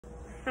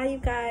Hi you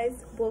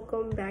guys,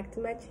 welcome back to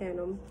my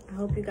channel. I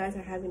hope you guys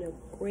are having a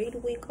great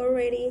week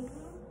already.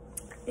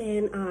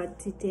 And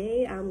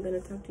today I'm gonna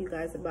talk to you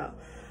guys about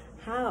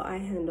how I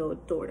handle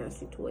DoorDash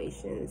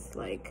situations.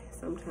 Like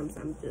sometimes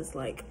I'm just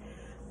like,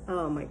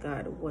 oh my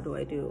god, what do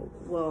I do?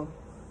 Well,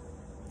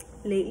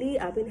 lately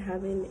I've been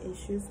having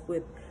issues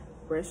with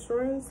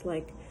restaurants,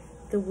 like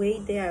the way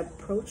they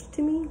approach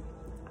to me.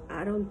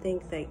 I don't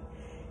think like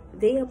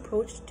they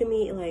approach to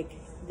me like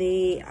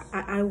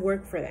I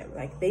work for them.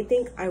 Like they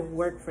think I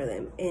work for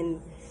them,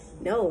 and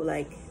no,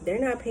 like they're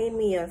not paying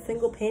me a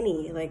single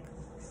penny like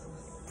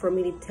for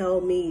me to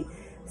tell me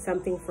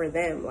something for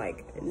them.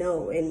 Like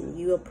no, and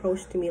you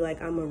approach to me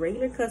like I'm a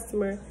regular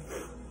customer,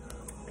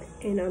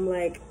 and I'm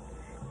like,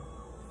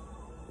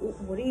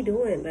 what are you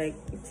doing? Like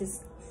it's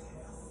just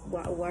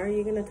why are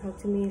you gonna talk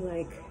to me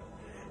like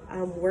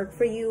I'm work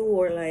for you,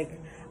 or like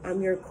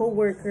I'm your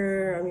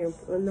co-worker, I'm your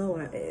no,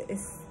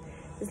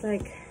 it's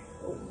like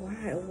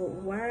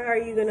why are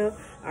you gonna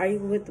argue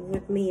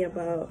with me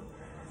about,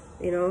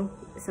 you know,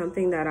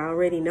 something that I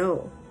already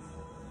know?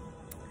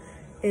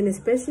 And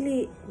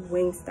especially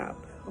Wingstop.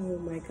 Oh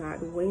my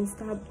god,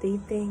 Wingstop, they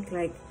think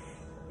like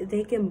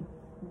they can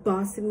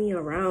boss me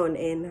around,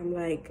 and I'm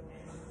like,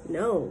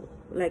 no.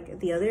 Like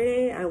the other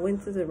day I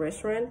went to the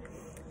restaurant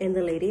and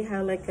the lady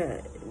had like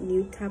a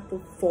new type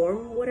of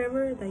form,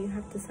 whatever, that you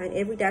have to sign.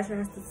 Every dasher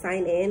has to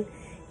sign in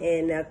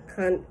and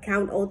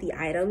count all the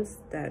items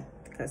that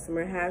the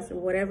customer has or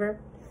whatever.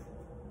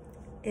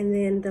 And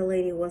then the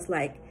lady was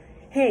like,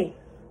 hey,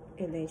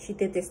 and then she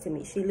did this to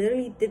me. She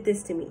literally did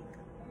this to me.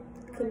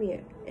 Come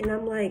here. And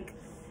I'm like,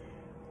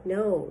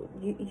 no,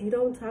 you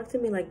don't talk to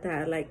me like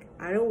that. Like,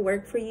 I don't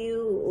work for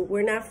you.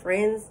 We're not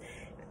friends.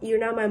 You're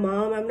not my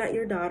mom. I'm not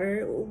your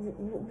daughter.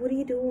 What are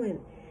you doing?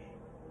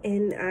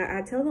 And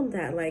I tell them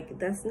that like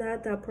that's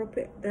not the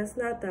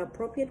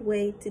appropriate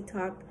way to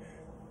talk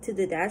to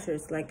the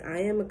dashers. Like, I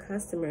am a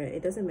customer.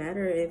 It doesn't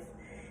matter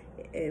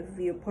if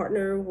you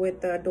partner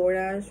with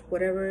DoorDash,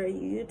 whatever.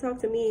 You talk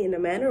to me in a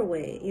manner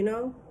way, you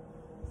know.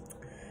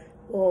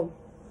 Well,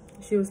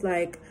 she was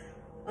like,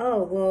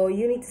 oh well,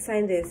 you need to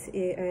sign this,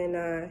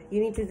 and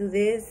you need to do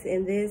this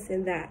and this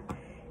and that.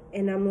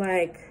 And I'm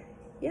like,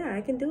 yeah,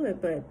 I can do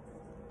it, but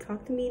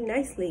talk to me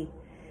nicely.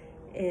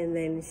 And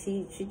then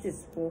she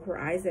just rolled her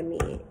eyes at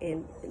me,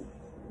 and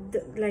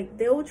like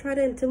they will try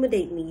to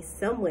intimidate me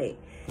some way,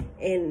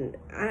 and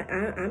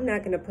I'm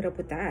not gonna put up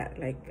with that.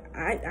 Like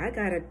I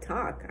gotta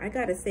talk. I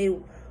gotta say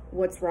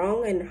what's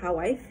wrong and how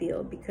I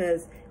feel,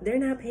 because they're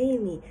not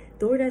paying me.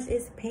 DoorDash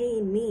is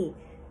paying me.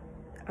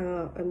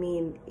 I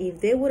mean, if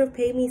they would have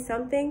paid me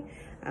something,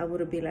 I would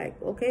have been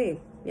like, okay,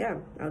 yeah,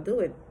 I'll do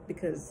it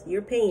because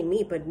you're paying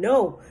me. But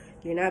no,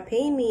 you're not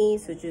paying me.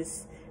 So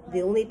just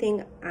the only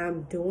thing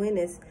I'm doing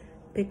is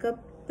pick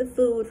up the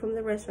food from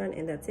the restaurant,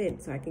 and that's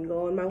it. So I can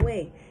go on my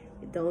way.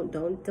 Don't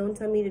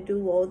tell me to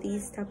do all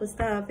these type of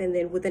stuff and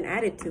then with an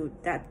attitude.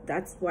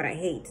 That's what I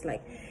hate.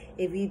 Like,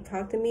 if you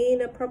talk to me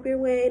in an appropriate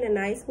way, in a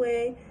nice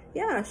way,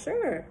 yeah,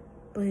 sure.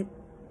 But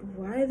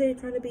why are they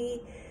trying to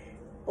be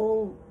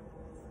all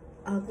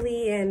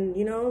ugly and,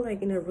 you know,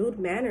 like in a rude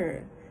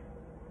manner?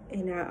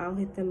 And I'll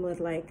hit them with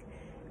like,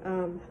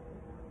 you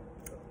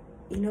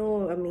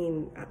know, I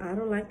mean, I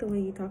don't like the way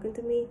you're talking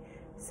to me,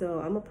 so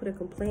I'm gonna put a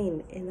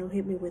complaint. And they'll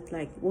hit me with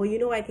like, well, you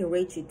know, I can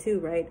rate you too,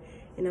 right?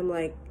 And I'm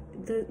like,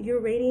 your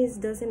ratings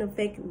doesn't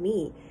affect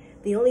me.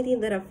 The only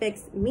thing that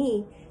affects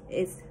me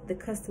is the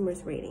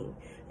customer's rating.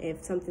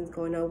 If something's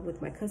going on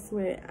with my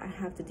customer, I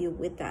have to deal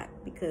with that,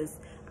 because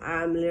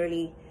I'm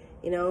literally,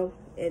 you know,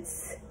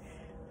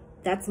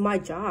 that's my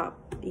job,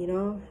 you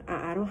know.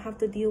 I don't have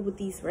to deal with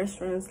these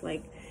restaurants,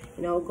 like,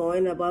 you know,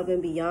 going above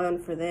and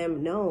beyond for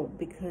them. No,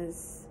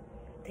 because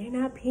they're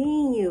not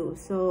paying you.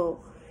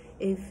 So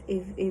if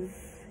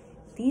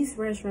these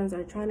restaurants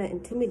are trying to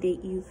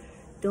intimidate you,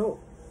 don't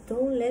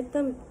let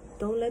them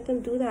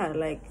do that.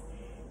 Like,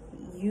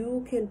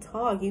 you can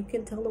talk, you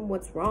can tell them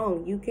what's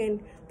wrong, you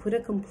can put a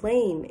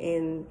complaint,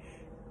 and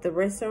the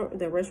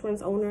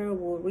restaurant's owner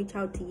will reach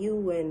out to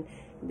you and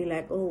be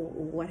like, oh,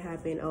 what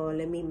happened? Oh,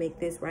 let me make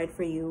this right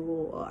for you,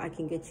 or I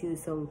can get you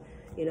some,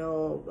 you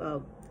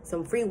know,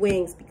 some free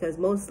wings, because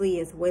mostly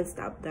it's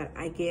Wingstop that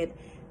I get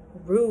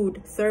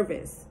rude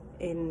service.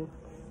 And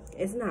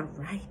it's not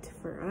right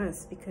for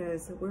us,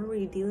 because we're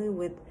already dealing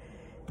with,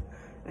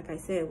 like I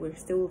said, we're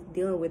still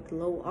dealing with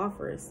low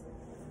offers.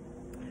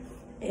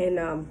 And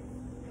I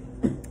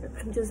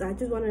just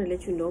wanted to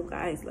let you know,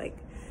 guys, like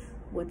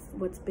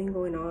what's been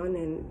going on,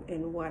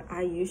 and what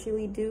I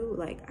usually do.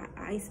 Like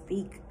I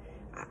speak.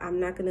 I'm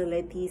not gonna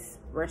let these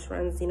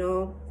restaurants, you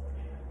know,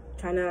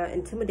 trying to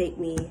intimidate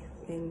me.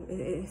 And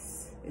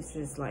it's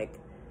just like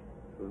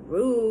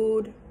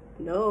rude.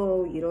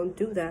 No, you don't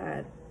do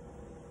that.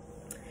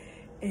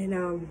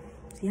 And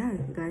yeah,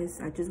 guys,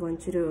 I just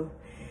want you to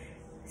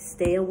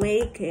stay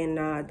awake, and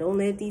don't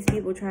let these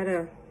people try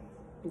to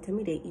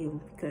intimidate you,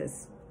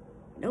 because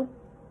nope,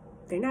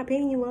 they're not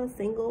paying you a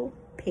single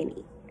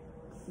penny.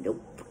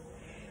 Nope.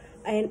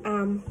 And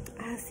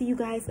I'll see you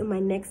guys in my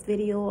next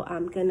video.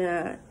 I'm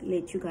gonna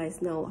let you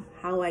guys know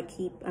how I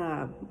keep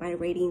my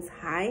ratings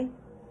high,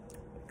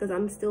 because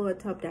I'm still a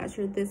top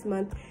dasher this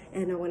month,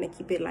 and I want to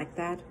keep it like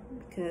that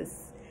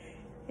because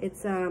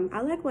it's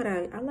I like what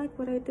I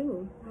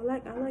do. I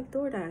like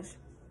DoorDash.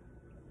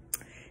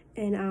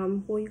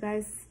 And will you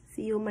guys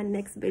see you in my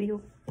next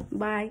video?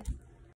 Bye.